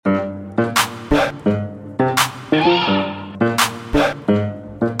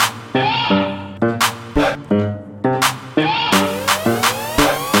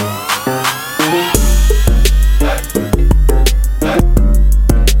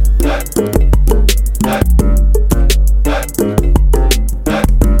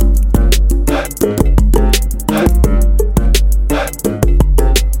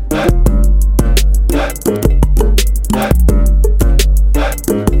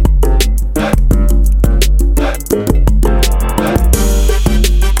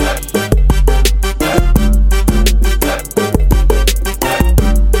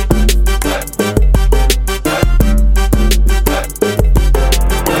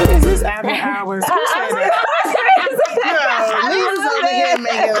hours. Who said that? Liz is over here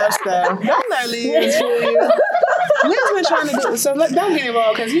making up stuff. Don't let Liz fool you. Liz been trying to do so. Don't get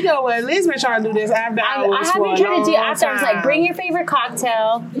involved because you know what? Liz been trying to do this after hours. I have been trying to do after hours. Like, bring your favorite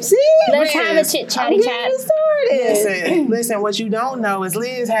cocktail. See, let's have a chatty chat. Listen. What you don't know is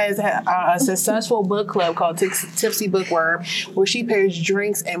Liz has a successful book club called Tipsy Bookworm, where she pairs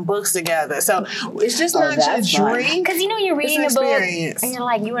drinks and books together. So it's just not just drink. Because you're reading a book and you're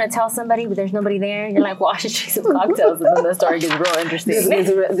like, you want to tell somebody, but there's nobody there. You're like, well, I should drink some cocktails, and then the story gets real interesting. This gets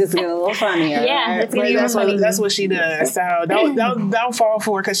a little funnier. Yeah, right? it's gonna be funny. That's what she does. So don't fall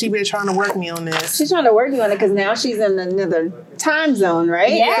for it because she been trying to work me on this. She's trying to work you on it because now she's in another time zone,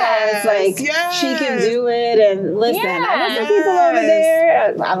 right? Yes. So it's like she can do it. And listen, I know some people over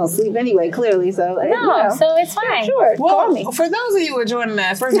there. I don't sleep anyway, clearly. So so it's fine. Sure, call me. For those of you who are joining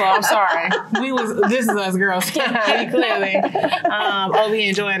us, first of all, I'm sorry. This is us girls, clearly. We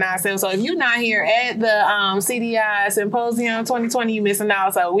enjoying ourselves. So if you're not here at the CDI Symposium 2020, you're missing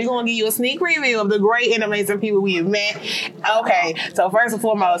out. So we're gonna give you a sneak preview of the great and amazing people we have met. Okay, so first and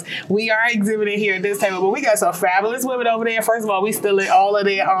foremost, we are exhibiting here at this table, but we got some fabulous women over there. First of all, we still in all of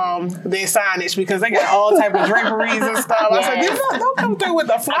their signage because they got all type of draperies and stuff. Yes. I said, don't come through with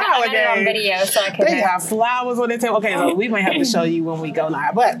the flower I got it on video, so I can. They have flowers on their table. Okay, so we might have to show you when we go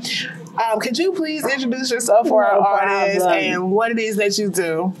live, but. Could you please introduce yourself for our audience and what it is that you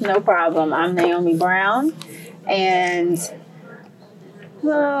do? No problem. I'm Noami Brown, and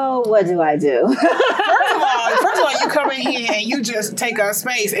what do I do? First of all, you come in here and you just take up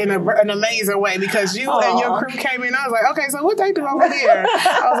space in an amazing way because you and your crew came in. I was like, okay, so what they do over there?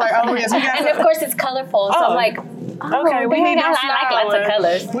 I was like, oh yes, we got. And of course, it's colorful, so I'm like. Okay, we need I like lots of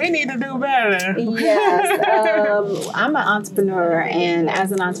colors. We need to do better. Yes. I'm an entrepreneur, and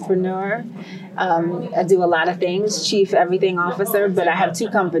as an entrepreneur, I do a lot of things, chief everything officer, but I have two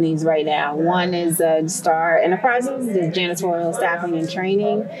companies right now. One is Star Enterprises, the janitorial staffing and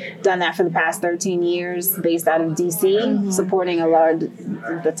training. Done that for the past 13 years, based out of DC, supporting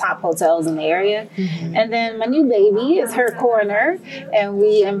the top hotels in the area. And then my new baby is HerCorner, and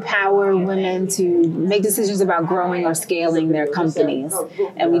we empower women to make decisions about growing or scaling their companies.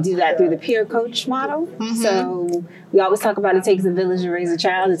 And we do that through the peer coach model. So we always talk about it takes a village to raise a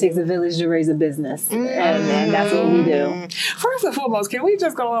child, it takes a village to raise a business. And that's what we do. First and foremost, can we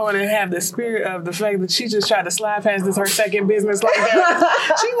just go on and have the spirit of the fact that she just tried to slide past her second business like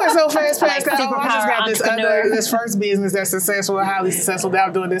that? She went so fast past that. I just got this first business that's successful, highly successful. Now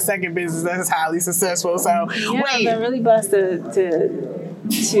I'm doing this second business that's highly successful. So I've been really blessed to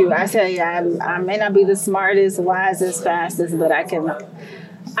I tell you, I may not be the smartest, wisest, fastest, but I can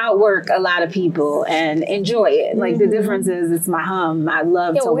outwork a lot of people and enjoy it. Like the difference is it's my hum. I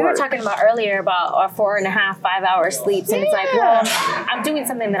love to work. We were talking about earlier about our 4.5, 5 hour sleeps, and it's like, well, I'm doing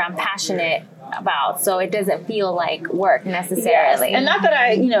something that I'm passionate about, so it doesn't feel like work necessarily. Yes. And not that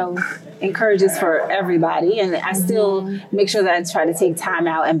I, encourage this for everybody, and I still make sure that I try to take time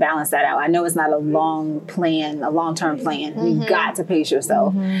out and balance that out. I know it's not a long-term plan. You've got to pace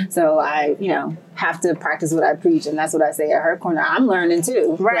yourself. So I, have to practice what I preach, and that's what I say at HerCorner. I'm learning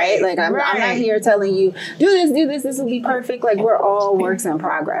too, right? Like I'm not here telling you do this will be perfect. Like we're all works in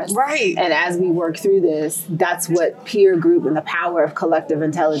progress, right? And as we work through this, that's what peer group and the power of collective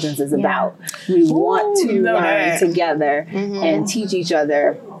intelligence is about. We want to learn together and teach each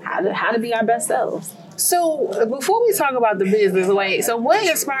other how to be our best selves. So before we talk about the business, so what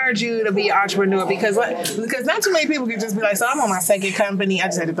inspired you to be an entrepreneur? Because not too many people can just be like, so I'm on my second company. I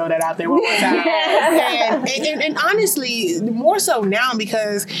just had to throw that out there one more time. and honestly, more so now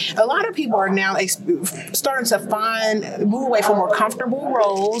because a lot of people are now starting to move away from more comfortable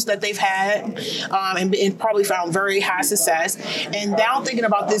roles that they've had and probably found very high success. And now thinking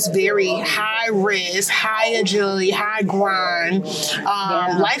about this very high risk, high agility, high grind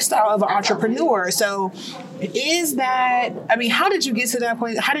lifestyle of an entrepreneur. So how did you get to that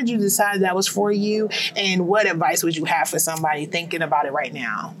point? How did you decide that was for you? And what advice would you have for somebody thinking about it right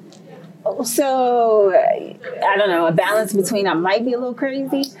now? So, I don't know, a balance between I might be a little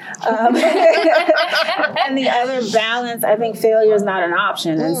crazy. And the other balance, I think failure is not an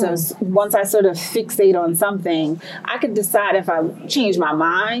option. And so once I sort of fixate on something, I could decide if I change my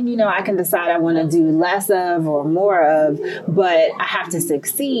mind, I can decide I want to do less of or more of, but I have to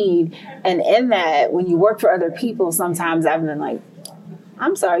succeed. And in that, when you work for other people, sometimes I've been like,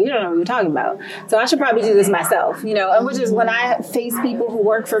 I'm sorry, you don't know what you're talking about. So I should probably do this myself, you know, and which is when I face people who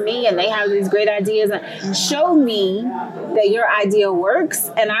work for me and they have these great ideas and show me that your idea works,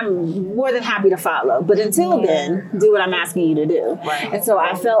 and I'm more than happy to follow. But until then, do what I'm asking you to do. Right. And so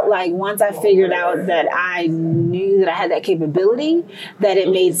I felt like once I figured out that I knew that I had that capability, that it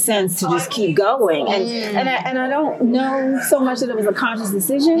made sense to just keep going. And I don't know so much that it was a conscious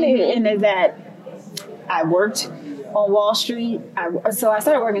decision, in that I worked on Wall Street. So I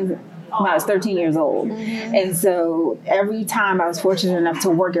started working when I was 13 years old. And so every time I was fortunate enough to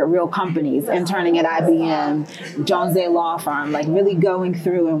work at real companies, interning at IBM, Jones Day Law Firm, like really going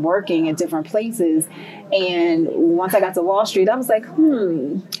through and working at different places. And once I got to Wall Street, I was like,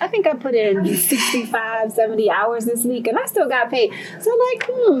 I think I put in 65, 70 hours this week, and I still got paid. So like,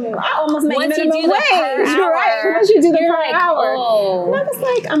 I almost made minimum wage. Right. Once you do the per hour. Oh. And I was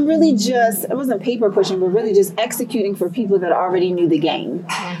like, I'm really just, it wasn't paper pushing, but really just executing for people that already knew the game.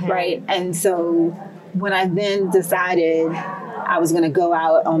 Right. And so when I then decided I was going to go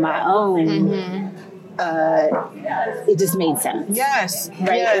out on my own, it just made sense. Yes.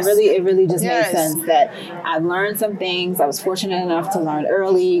 Right. Yes. It really just made sense that I learned some things. I was fortunate enough to learn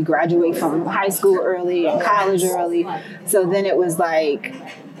early, graduate from high school early and college early. So then it was like,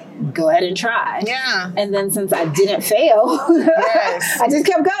 go ahead and try. Yeah. And then since I didn't fail, I just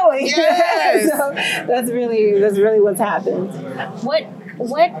kept going. Yes. So that's really what's happened. What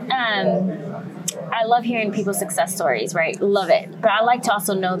I love hearing people's success stories, right? Love it. But I like to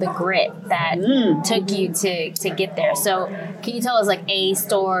also know the grit that took you to get there. So can you tell us like a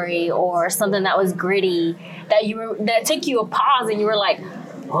story or something that was gritty that took you a pause and you were like,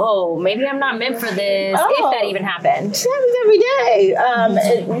 oh, maybe I'm not meant for this, if that even happened? It happens every day.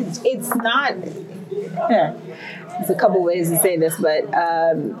 It's not, there's a couple ways to say this, but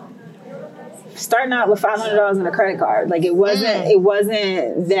starting out with $500 in a credit card, like it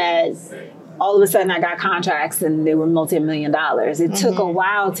wasn't that all of a sudden I got contracts and they were multi-million dollars. It took a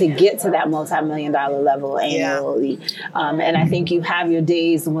while to get to that multi-million dollar level annually. And I think you have your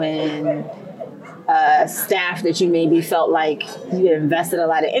days when staff that you maybe felt like you invested a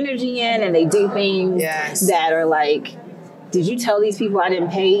lot of energy in, and they do things that are like, did you tell these people I didn't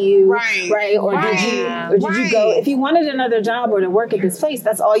pay you? Right. Or did you go, if you wanted another job or to work at this place,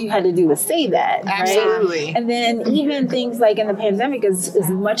 that's all you had to do was say that. Absolutely. Right? And then even things like in the pandemic, as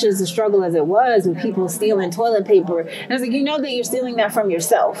much as the struggle as it was with people stealing toilet paper, and it's like, you know that you're stealing that from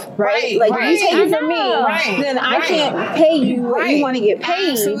yourself, right? Like if you take it from me, then I can't pay you what you want to get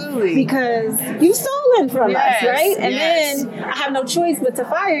paid because you've stolen from us, right? And then I have no choice but to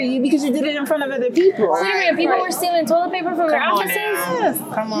fire you because you did it in front of other people. People were stealing toilet paper from their offices?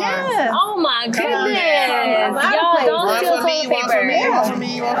 Come on. Yes. Oh my goodness. Y'all don't steal toilet paper. One for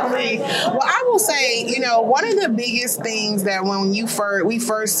me. Well, I will say, one of the biggest things that when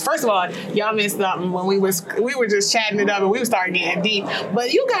first of all, y'all missed something when we were just chatting it up and we were starting getting deep.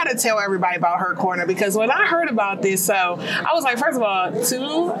 But you got to tell everybody about HerCorner, because when I heard about this, so I was like, first of all,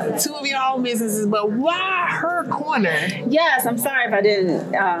 two of your own businesses, but why HerCorner? Yes, I'm sorry if I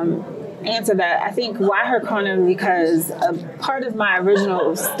didn't answer that. I think why HerCorner, because a part of my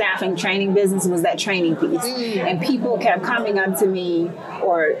original staffing training business was that training piece. And people kept coming up to me,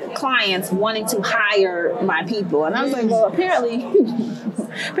 or clients wanting to hire my people. And I was like, well, apparently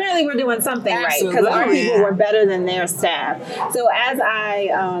we're doing something right, because our people were better than their staff. So as I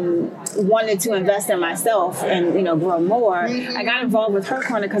wanted to invest in myself and grow more, I got involved with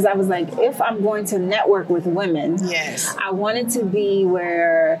HerCorner because I was like, if I'm going to network with women, I wanted to be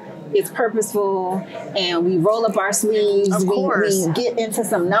where it's purposeful and we roll up our sleeves. Of course. We get into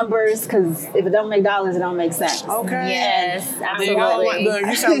some numbers, because if it don't make dollars, it don't make sense. Okay. Yes, absolutely. Look,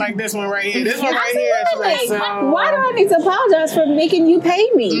 you sound like this one right here. This one right here. Like, so. Why do I need to apologize for making you pay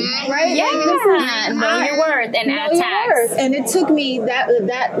me? Right? Yeah. Know your worth and add tax. And it took me that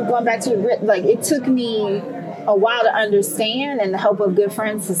going back to it took me a while to understand, and the help of good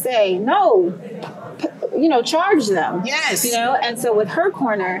friends to say no. Charge them. Yes. And so with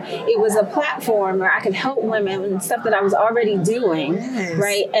HerCorner, it was a platform where I could help women with stuff that I was already doing,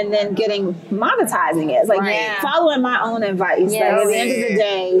 right? And then monetizing it. It's like following my own advice. Like at the end of the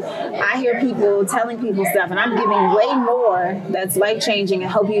day, I hear people telling people stuff, and I'm giving way more that's life-changing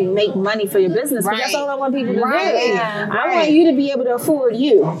and help you make money for your business. But that's all I want people to do. I want you to be able to afford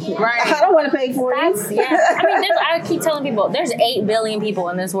you. Right. I don't want to pay for you. I mean, I keep telling people, there's 8 billion people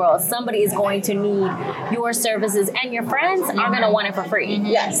in this world. Somebody is going to need your services, and your friends are going to want it for free.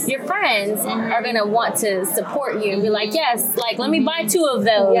 Yes. Your friends are going to want to support you and be like, yes, like, let me buy 2 of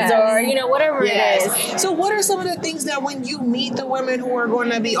those, or, you know, whatever it is. So what are some of the things that when you meet the women who are going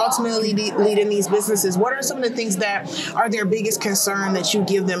to be ultimately leading these businesses, what are some of the things that are their biggest concern that you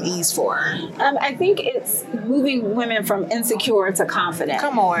give them ease for? I think it's moving women from insecure to confident.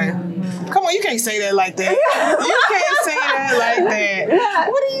 Come on, you can't say that like that. You can't say that like that.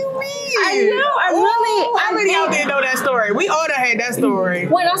 What do you mean? How many out there know that story? We all done had that story.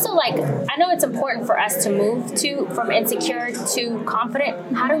 Well, and also, like, I know it's important for us to move from insecure to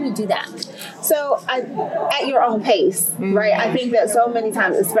confident. How do we do that? So, at your own pace, right? I think that so many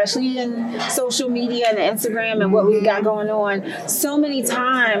times, especially in social media and Instagram and what we got going on, so many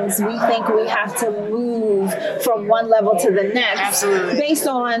times we think we have to move from one level to the next based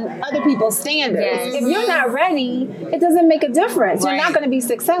on other people's standards. Yes. If you're not ready, it doesn't make a difference. You're not going to be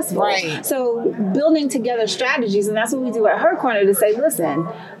successful. Right. So building together strategies, and that's what we do at HerCorner, to say, listen,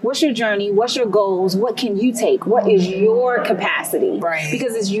 what's your journey? What's your goals? What can you take? What is your capacity? Right.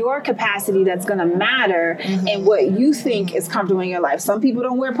 Because it's your capacity that's going to matter and what you think is comfortable in your life. Some people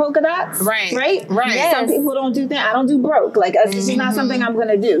don't wear polka dots. Right. Right? Yes. Some people don't do that. I don't do broke. Like, it's just not something I'm going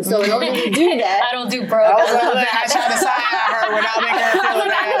to do. So in order to do that, I don't do broke. I tried to sign her without making her feel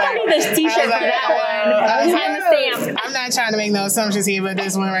bad. I need this t-shirt for that one. Time to stamp. I'm not trying to make no assumptions here, but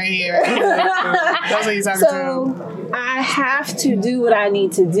this one right here. That's what you're talking so I have to do what I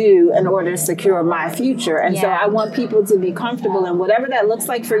need to do in order to secure my future. And so I want people to be comfortable in whatever that looks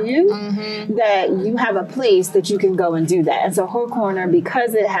like for you, that you have a place that you can go and do that. And so HerCorner,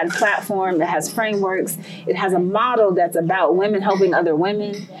 because it has platform, it has frameworks, it has a model that's about women helping other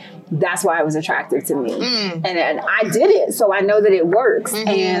women. That's why it was attractive to me. And I did it, so I know that it works.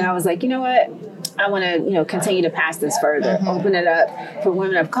 And I was like, you know what? I want to, continue to pass this further, open it up for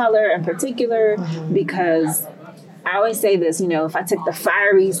women of color in particular, because I always say this, if I took the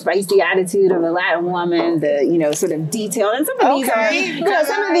fiery, spicy attitude of a Latin woman, the, sort of detail, and some of these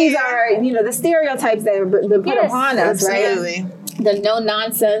are, the stereotypes that have been put upon us, absolutely. Right? The no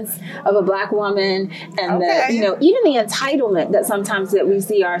nonsense of a Black woman, and the, even the entitlement that sometimes that we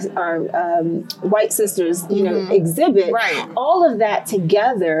see our white sisters, exhibit. Right. All of that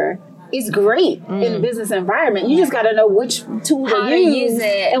together is great in a business environment. You just got to know which tool to use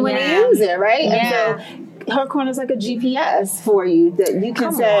it and when to use it, right? Yeah. And so HerCorner is like a GPS for you that you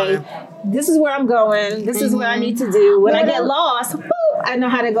can say, this is where I'm going. This is what I need to do. When I get lost, I know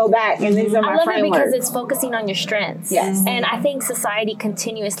how to go back. And these are my frameworks. I love it because it's focusing on your strengths. Yes. And I think society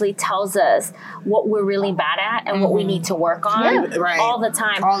continuously tells us what we're really bad at and what we need to work on all the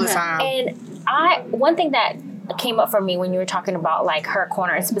time. All the time. And one thing that came up for me when you were talking about like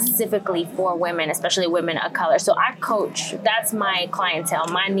HerCorner, and specifically for women, especially women of color. So I coach, that's my clientele.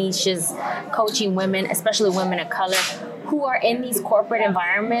 My niche is coaching women, especially women of color, who are in these corporate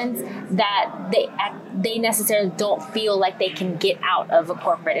environments that they necessarily don't feel like they can get out of a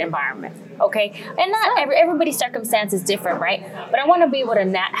corporate environment. Okay, and not everybody's circumstance is different, right? But I want to be able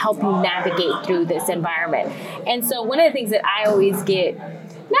to help you navigate through this environment. And so one of the things that I always get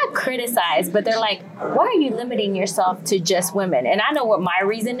not criticized, but they're like, why are you limiting yourself to just women? And I know what my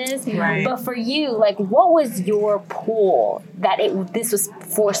reason is, but for you, like, what was your pull that this was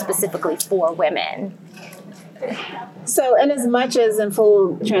for specifically for women? So, in as much as in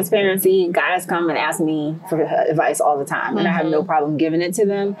full transparency, guys come and ask me for advice all the time, and I have no problem giving it to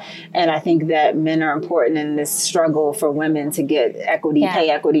them. And I think that men are important in this struggle for women to get equity, pay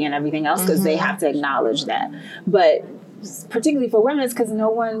equity, and everything else, because they have to acknowledge that. But particularly for women, it's because no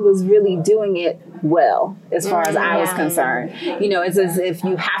one was really doing it well, as far as I was concerned. It's as if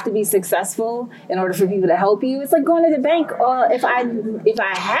you have to be successful in order for people to help you. It's like going to the bank. If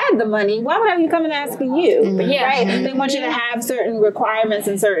I had the money, why would I be coming asking you? Right? They want you to have certain requirements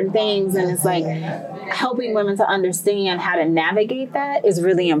and certain things, and it's like helping women to understand how to navigate that is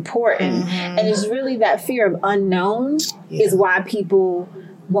really important. And it's really that fear of unknown is why people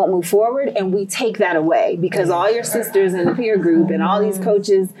won't move forward, and we take that away because all your sisters in the peer group and all these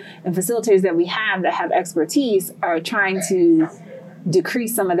coaches and facilitators that we have that have expertise are trying to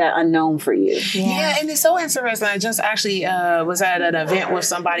decrease some of that unknown for you. Yeah, and it's so interesting. I just actually was at an event with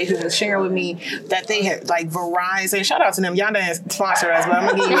somebody who was sharing with me that they had like Verizon. Shout out to them. Y'all didn't sponsor us, but I'm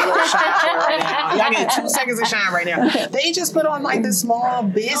gonna give you a little shine right now. Y'all get 2 seconds of shine right now. They just put on like this small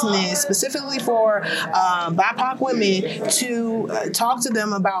business specifically for BIPOC women to talk to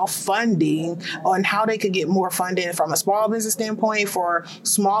them about funding on how they could get more funding from a small business standpoint for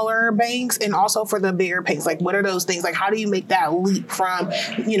smaller banks and also for the bigger banks. Like, what are those things? Like, how do you make that leap from,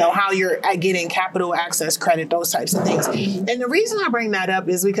 how you're getting capital access credit, those types of things. And the reason I bring that up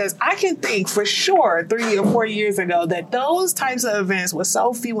is because I can think for sure 3 or 4 years ago that those types of events were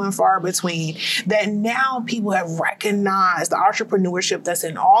so few and far between that now people have recognized the entrepreneurship that's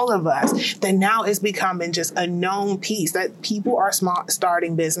in all of us, that now it's becoming just a known piece that people are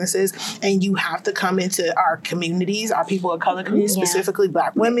starting businesses, and you have to come into our communities, our people of color communities, specifically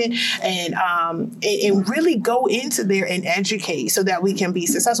Black women, and really go into there and educate so that we can be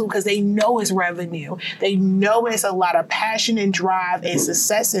successful, because they know it's revenue. They know it's a lot of passion and drive and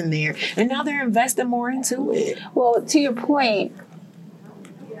success in there. And now they're investing more into it. Well, to your point,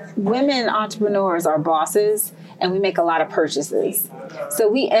 women entrepreneurs are bosses, and we make a lot of purchases. So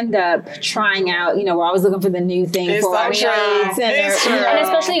we end up trying out, we're always looking for the new thing for our trade center. And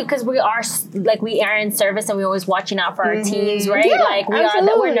especially because we are in service, and we're always watching out for our teams, right? Yeah, like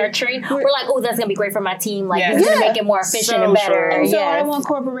we're nurturing. We're like, oh, that's going to be great for my team. Like, it's going to make it more efficient and better. And so I want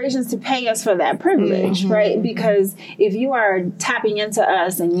corporations to pay us for that privilege, right? Because if you are tapping into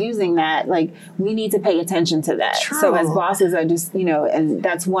us and using that, like, we need to pay attention to that. True. So as bosses, I just, and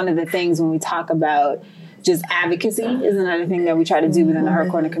that's one of the things when we talk about just advocacy is another thing that we try to do within the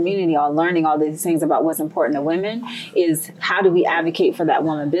HerCorner community, on learning all these things about what's important to women, is how do we advocate for that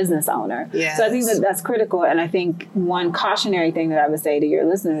woman business owner? Yes. So I think that's critical. And I think one cautionary thing that I would say to your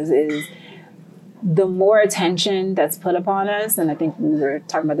listeners is the more attention that's put upon us, and I think we were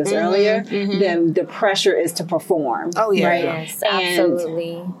talking about this earlier, the pressure is to perform. Oh, yeah. Right? Yes,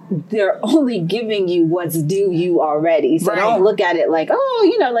 absolutely. And they're only giving you what's due you already. So don't look at it like,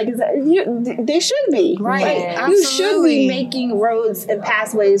 they should be. Right. Like, you should be making roads and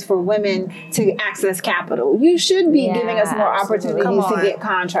pathways for women to access capital. You should be giving us more opportunities to get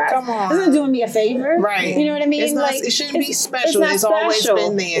contracts. Come on. It's not doing me a favor. Right. You know what I mean? It shouldn't be special. It's always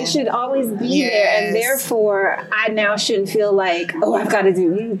been there. It should always be there. And therefore, I now shouldn't feel like, I've got to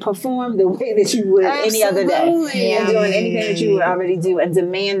you perform the way that you would any other day. And doing anything that you would already do, and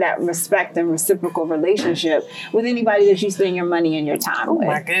demand that respect and reciprocal relationship with anybody that you spend your money and your time with.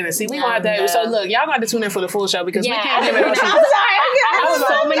 Oh my goodness. See, we want that. So look, y'all got to tune in for the full show, because we can't give it all. I'm sorry. I was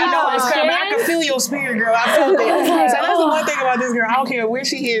so many coming. I can feel your spirit, girl. I felt it. So that's the one thing about this girl. I don't care where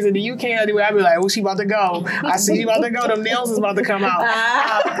she is in the UK or anywhere. I be like, she about to go. I see she about to go. Them nails is about to come out.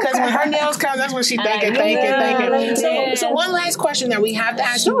 Because when her nails come, that's when she thinking. So one last question that we have to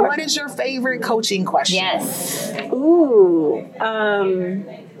ask you: what is your favorite coaching question? Yes. Ooh.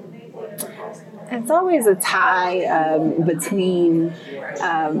 It's always a tie between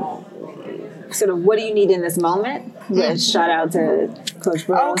sort of what do you need in this moment. Shout out to Coach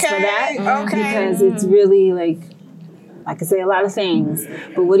Burrows for that. Because it's really like, I could say a lot of things,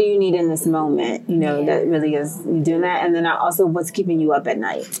 but what do you need in this moment? That really is doing that. And then also, what's keeping you up at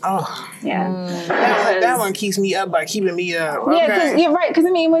night? Oh, yeah. That one keeps me up by keeping me up. Okay. Yeah, you're right. Because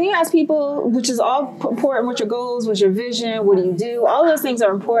when you ask people, which is all important, what's your goals, what's your vision, what do you do? All those things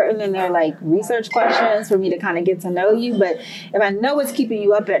are important, and they're like research questions for me to kind of get to know you. But if I know what's keeping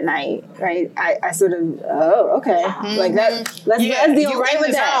you up at night, right? I sort of, okay, like that. Let's deal right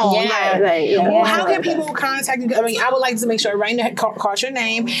with that. Well, how can people contact you? I mean, I would like to make sure right now, call your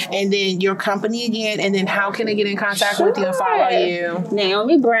name and then your company again, and then how can they get in contact with you and follow you?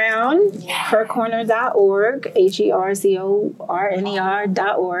 Naomi Brown, HerCorner.org,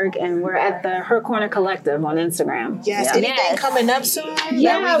 HerCorner.org, and we're at the HerCorner Collective on Instagram. Yes. Anything coming up soon?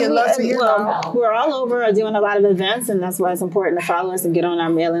 Yeah, we'd love to hear about. We're all over doing a lot of events, and that's why it's important to follow us and get on our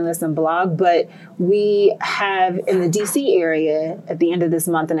mailing list and blog. But we have in the DC area at the end of this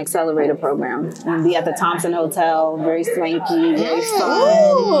month an accelerator program. We'll be at the Thompson Hotel, very swanky, very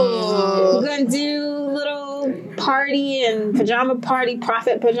fun. We're going to do a little party and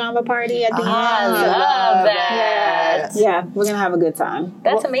profit pajama party at the end. I love that. Yeah, we're going to have a good time.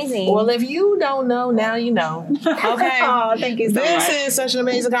 That's amazing. Well, if you don't know, now you know. Okay. Oh, thank you so much. This is such an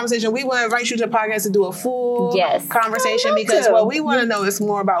amazing conversation. We want to invite you to the podcast to do a full conversation, because what we want to know is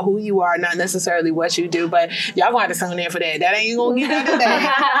more about who you are, not necessarily what you do. But y'all going to have to tune in for that. That ain't going to get done today.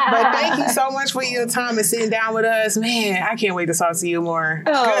 But thank you so much for your time and sitting down with us. Man, I can't wait to talk to you more.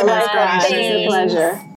 Oh, Goodness gracious. It's a pleasure.